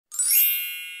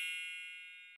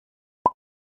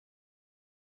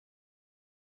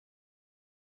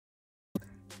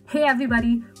Hey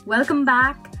everybody, welcome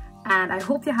back and I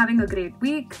hope you're having a great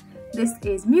week. This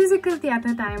is Musical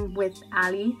Theatre Time with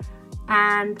Ali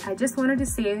and I just wanted to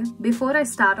say before I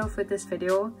start off with this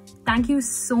video, thank you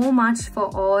so much for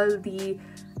all the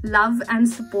love and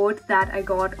support that I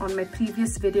got on my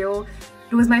previous video.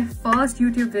 It was my first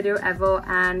YouTube video ever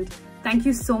and thank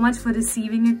you so much for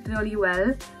receiving it really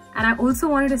well. And I also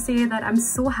wanted to say that I'm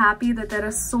so happy that there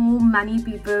are so many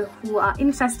people who are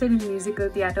interested in musical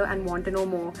theatre and want to know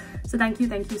more. So thank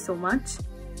you so much.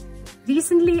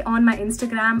 Recently on my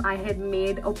Instagram, I had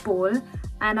made a poll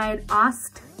and I had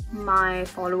asked my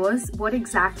followers what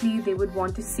exactly they would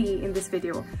want to see in this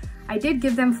video. I did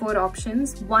give them 4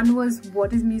 options. One was,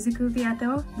 what is musical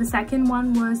theatre? The second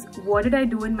one was, what did I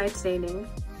do in my training?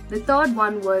 The third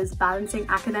one was balancing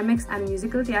academics and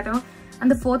musical theatre. And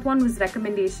the fourth one was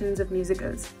recommendations of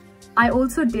musicals. I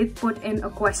also did put in a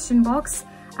question box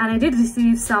and I did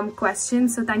receive some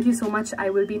questions, so thank you so much. I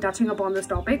will be touching upon those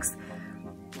topics.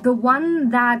 The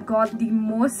one that got the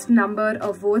most number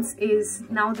of votes is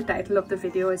now the title of the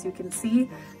video, as you can see.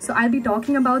 So I'll be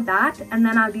talking about that and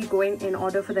then I'll be going in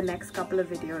order for the next couple of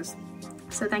videos.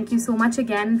 So thank you so much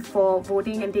again for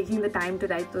voting and taking the time to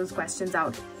write those questions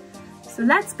out. So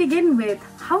let's begin with,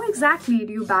 how exactly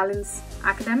do you balance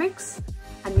academics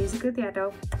and musical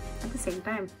theatre at the same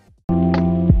time?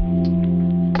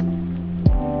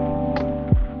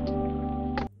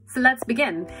 So let's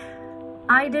begin.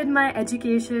 I did my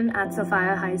education at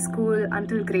Sophia High School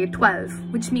until grade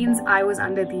 12, which means I was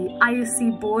under the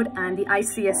ISC board and the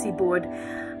ICSE board.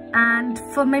 And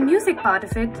for my music part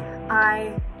of it,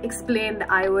 I explained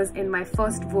I was in my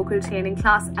first vocal training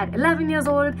class at 11 years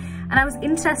old and I was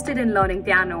interested in learning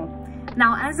piano.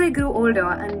 Now, as I grew older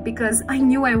and because I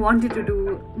knew I wanted to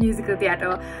do musical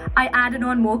theatre, I added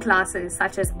on more classes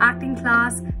such as acting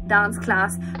class, dance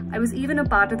class. I was even a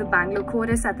part of the Bangalore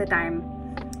chorus at the time.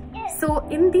 So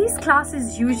in these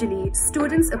classes, usually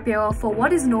students appear for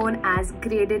what is known as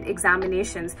graded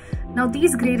examinations. Now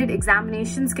these graded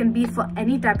examinations can be for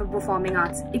any type of performing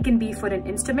arts. It can be for an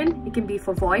instrument, it can be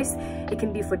for voice, it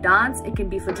can be for dance, it can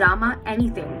be for drama,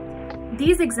 anything.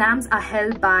 These exams are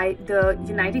held by the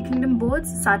United Kingdom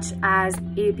boards such as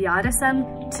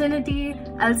ABRSM, Trinity,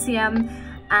 LCM,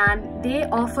 and they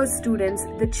offer students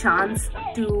the chance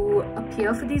to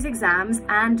appear for these exams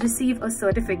and receive a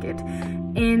certificate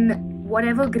in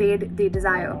whatever grade they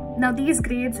desire. Now these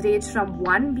grades range from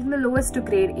 1 being the lowest to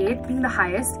grade 8 being the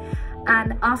highest,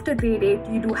 and after grade 8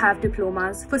 you do have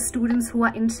diplomas for students who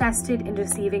are interested in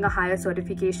receiving a higher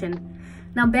certification.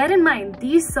 Now bear in mind,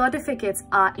 these certificates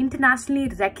are internationally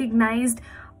recognized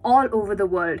all over the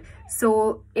world,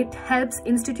 so it helps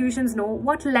institutions know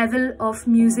what level of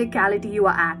musicality you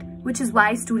are at, which is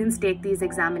why students take these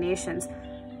examinations.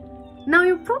 Now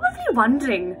you're probably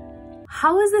wondering,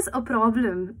 how is this a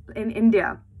problem in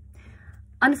India?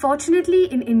 Unfortunately,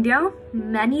 in India,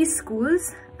 many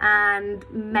schools and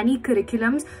many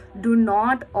curriculums do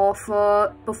not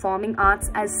offer performing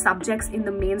arts as subjects in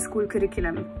the main school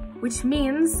curriculum, which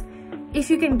means, if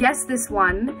you can guess this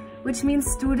one, which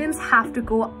means students have to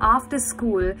go after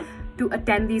school to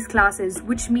attend these classes,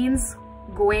 which means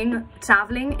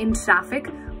traveling in traffic,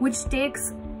 which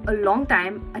takes a long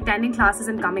time, attending classes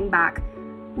and coming back,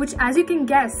 which, as you can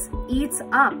guess, eats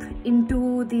up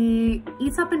into the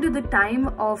time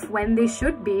of when they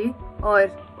should be or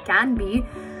can be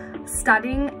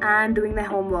studying and doing their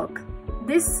homework.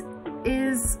 This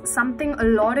is something a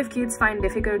lot of kids find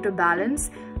difficult to balance,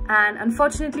 and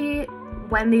unfortunately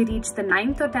when they reach the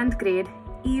 9th or 10th grade,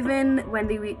 even when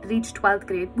they reach 12th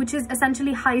grade, which is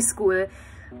essentially high school,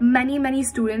 many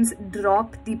students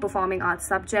drop the performing arts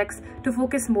subjects to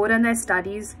focus more on their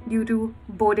studies due to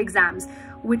board exams,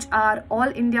 which are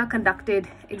all India conducted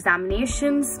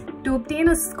examinations to obtain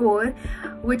a score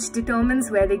which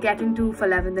determines where they get into for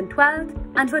 11th and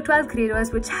 12th, and for 12th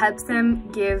graders, which helps them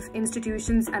give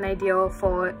institutions an idea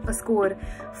for a score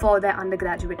for their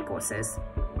undergraduate courses.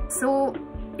 So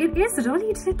it is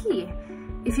really tricky.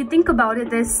 If you think about it,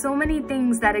 there's so many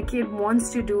things that a kid wants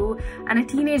to do and a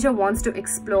teenager wants to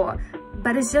explore,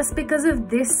 but it's just because of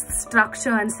this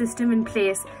structure and system in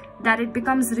place that it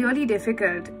becomes really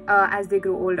difficult as they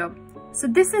grow older. So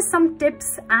this is some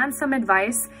tips and some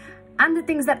advice and the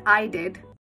things that I did.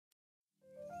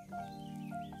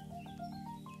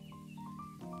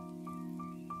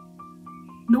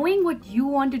 Knowing what you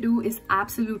want to do is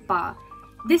absolute power.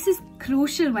 This is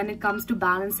crucial when it comes to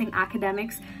balancing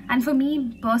academics and, for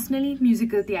me personally,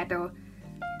 musical theatre.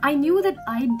 I knew that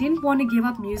I didn't want to give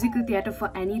up musical theatre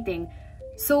for anything,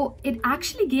 so it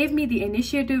actually gave me the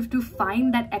initiative to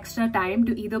find that extra time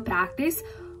to either practice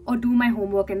or do my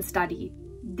homework and study.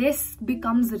 this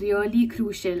becomes really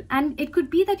crucial. And it could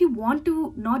be that you want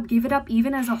to not give it up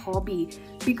even as a hobby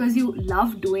because you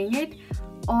love doing it,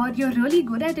 or you're really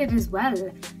good at it as well.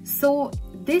 So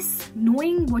this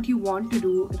knowing what you want to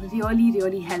do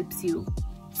really helps you.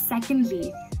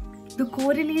 Secondly, the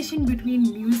correlation between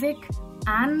music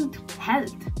and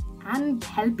health and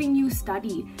helping you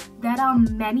study. There are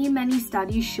many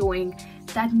studies showing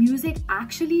that music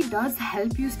actually does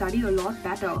help you study a lot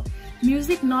better.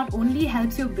 Music not only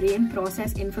helps your brain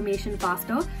process information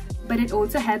faster, but it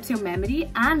also helps your memory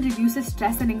and reduces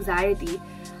stress and anxiety.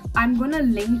 I'm gonna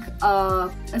link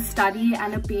a study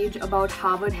and a page about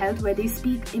Harvard Health where they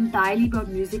speak entirely about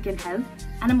music and health.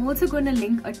 And I'm also gonna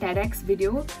link a TEDx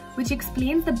video which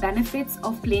explains the benefits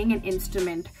of playing an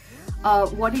instrument,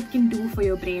 what it can do for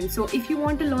your brain. So if you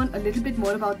want to learn a little bit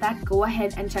more about that, go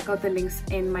ahead and check out the links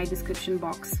in my description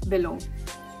box below.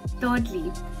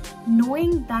 Thirdly,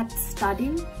 knowing that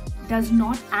studying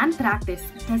and practice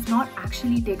does not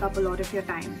actually take up a lot of your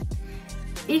time.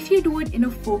 If you do it in a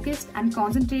focused and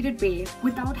concentrated way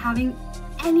without having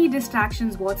any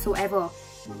distractions whatsoever,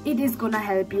 it is gonna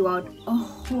help you out a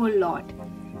whole lot.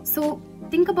 So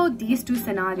think about these two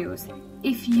scenarios.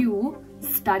 If you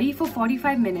study for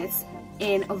 45 minutes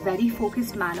in a very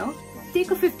focused manner, take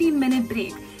a 15-minute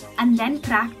break and then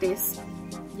practice,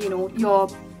 your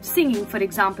singing, for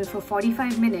example, for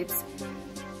 45 minutes,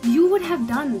 you would have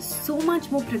done so much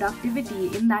more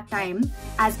productivity in that time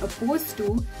as opposed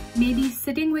to maybe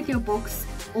sitting with your books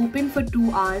open for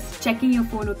 2 hours, checking your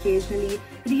phone occasionally,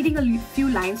 reading a few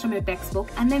lines from your textbook,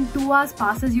 and then 2 hours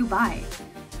passes you by.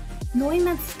 Knowing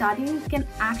that studying can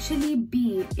actually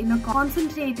be in a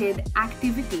concentrated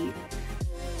activity.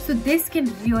 So this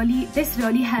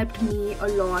really helped me a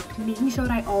lot, making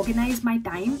sure I organized my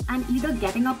time and either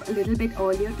getting up a little bit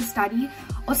earlier to study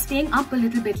or staying up a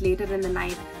little bit later in the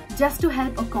night, just to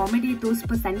help accommodate those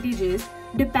percentages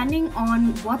depending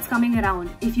on what's coming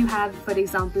around. If you have, for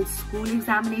example, school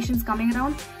examinations coming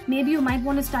around, maybe you might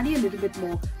want to study a little bit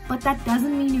more, but that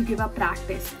doesn't mean you give up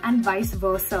practice, and vice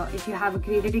versa. If you have a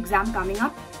graded exam coming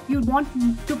up, you'd want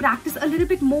to practice a little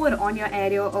bit more on your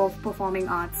area of performing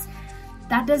arts.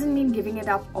 That doesn't mean giving it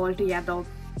up altogether.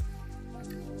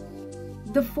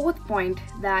 The fourth point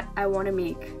that I want to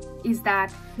make is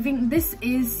that this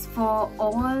is for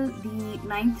all the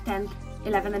 9th, 10th,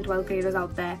 11th and 12th graders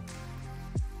out there.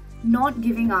 Not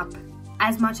giving up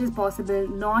as much as possible,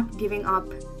 not giving up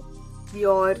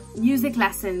your music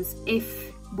lessons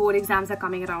if board exams are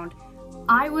coming around.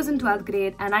 I was in 12th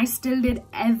grade and I still did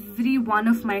every one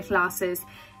of my classes,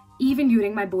 even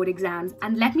during my board exams.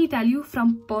 And let me tell you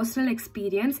from personal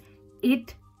experience,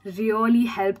 it really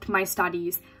helped my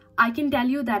studies. I can tell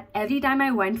you that every time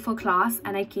I went for class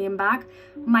and I came back,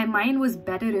 my mind was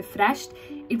better refreshed,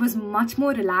 it was much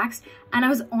more relaxed, and I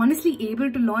was honestly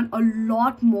able to learn a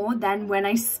lot more than when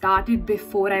I started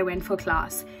before I went for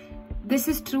class. This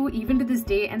is true even to this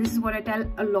day, and this is what I tell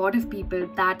a lot of people,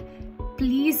 that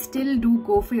please still do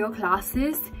go for your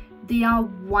classes. They are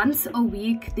once a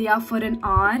week, they are for an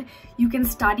hour. You can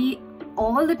study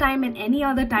all the time and any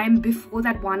other time before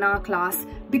that 1 hour class,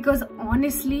 because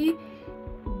honestly,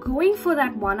 going for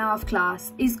that 1 hour of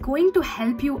class is going to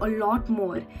help you a lot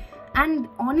more. And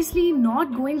honestly,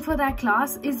 not going for that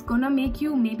class is gonna make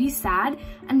you maybe sad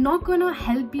and not gonna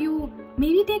help you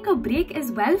maybe take a break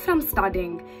as well from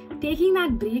studying. Taking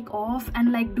that break off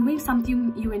and doing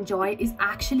something you enjoy is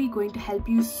actually going to help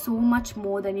you so much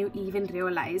more than you even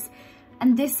realize.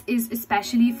 And this is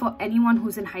especially for anyone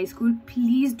who's in high school.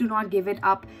 Please do not give it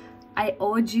up. I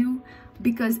urge you,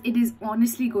 because it is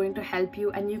honestly going to help you,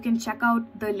 and you can check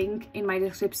out the link in my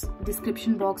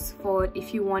description box for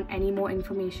if you want any more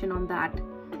information on that.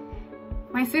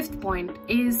 My fifth point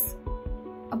is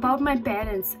about my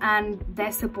parents and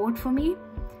their support for me.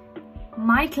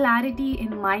 My clarity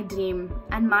in my dream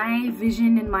and my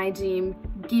vision in my dream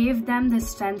gave them the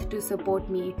strength to support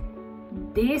me.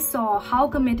 They saw how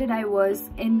committed I was,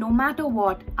 and no matter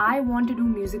what, I want to do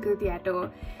musical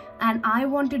theatre. And I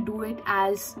want to do it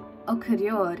as a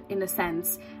career in a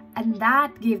sense, and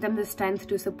that gave them the strength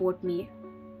to support me.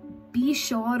 Be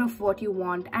sure of what you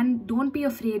want and don't be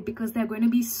afraid, because there are going to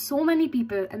be so many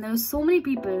people, and there were so many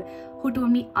people who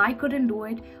told me I couldn't do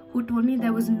it, who told me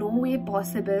there was no way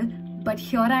possible, but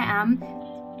here I am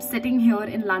sitting here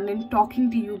in London talking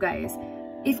to you guys.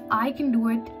 If I can do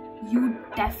it, you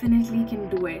definitely can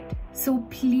do it. So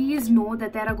please know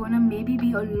that there are going to maybe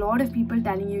be a lot of people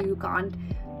telling you you can't,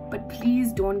 but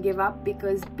please don't give up,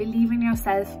 because believe in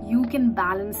yourself. You can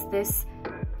balance this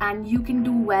and you can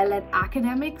do well at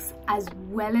academics as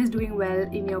well as doing well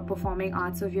in your performing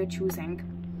arts of your choosing.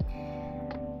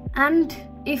 And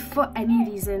if for any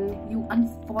reason you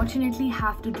unfortunately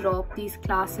have to drop these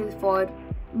classes for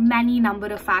many number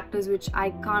of factors which I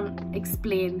can't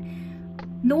explain,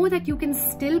 know that you can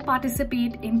still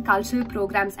participate in cultural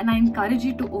programs, and I encourage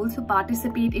you to also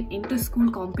participate in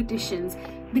inter-school competitions,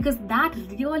 because that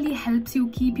really helps you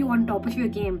keep you on top of your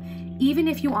game even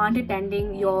if you aren't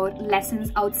attending your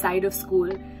lessons outside of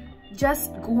school.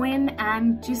 Just go in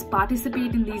and just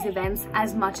participate in these events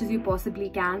as much as you possibly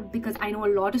can, because I know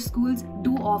a lot of schools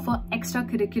do offer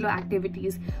extracurricular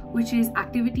activities, which is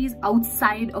activities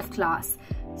outside of class.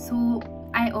 So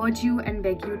I urge you and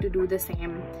beg you to do the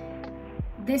same.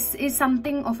 This is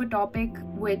something of a topic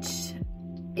which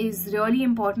is really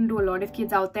important to a lot of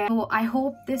kids out there. So I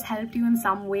hope this helped you in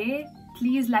some way.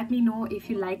 Please let me know if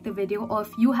you liked the video, or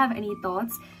if you have any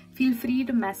thoughts. Feel free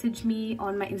to message me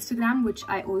on my Instagram, which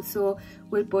I also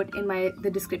will put in the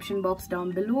description box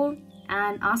down below,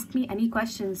 and ask me any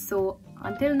questions. So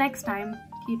until next time,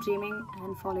 keep dreaming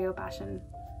and follow your passion.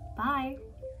 Bye.